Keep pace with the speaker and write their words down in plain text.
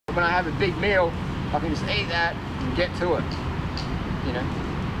when I have a big meal, I can just eat that and get to it, you know.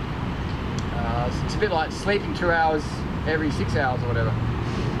 It's a bit like sleeping 2 hours every 6 hours or whatever.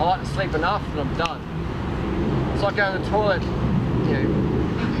 I like to sleep enough and I'm done. It's like going to the toilet, you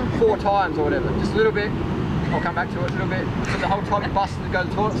know, 4 times or whatever, just a little bit, I'll come back to it a little bit, but the whole time you're busting to go to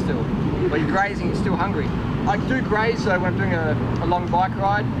the toilet still. But you're grazing, you're still hungry. I do graze, so when I'm doing a long bike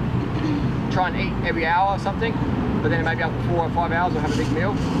ride, try and eat every hour or something, but then maybe after 4 or 5 hours I'll have a big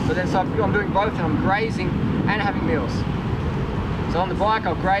meal. But then so I'm doing both, and I'm grazing and having meals. So on the bike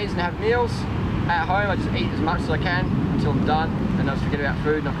I'll graze and have meals. At home I just eat as much as I can until I'm done, and I just forget about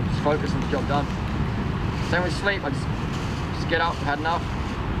food and I can just focus on the job done. Same with sleep, I just get up, I've had enough,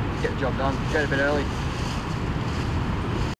 get the job done, go to bed early.